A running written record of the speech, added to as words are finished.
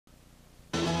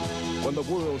when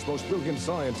the world's most brilliant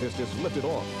scientist is lifted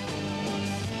off.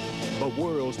 The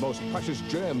world's most precious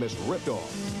gem is ripped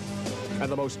off.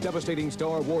 And the most devastating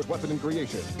Star Wars weapon in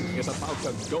creation is about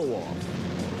to go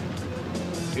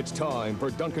off. It's time for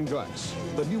Duncan Drax,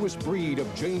 the newest breed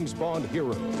of James Bond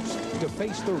heroes, to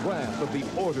face the wrath of the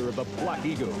Order of the Black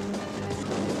Eagle.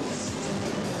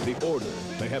 The Order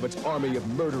may have its army of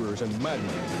murderers and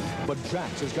madmen, but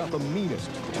Drax has got the meanest,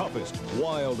 toughest,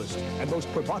 wildest, and most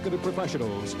provocative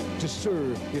professionals to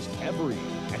serve his every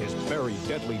and his very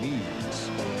deadly needs.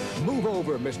 Move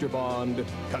over, Mr. Bond,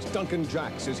 because Duncan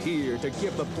Drax is here to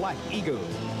give the Black Eagle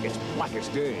its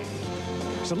blackest day.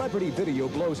 Celebrity Video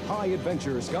blows high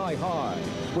adventure sky high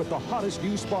with the hottest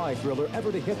new spy thriller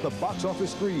ever to hit the box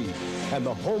office screen and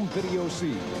the home video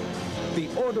scene. The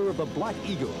Order of the Black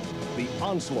Eagle, the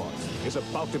onslaught, is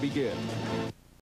about to begin.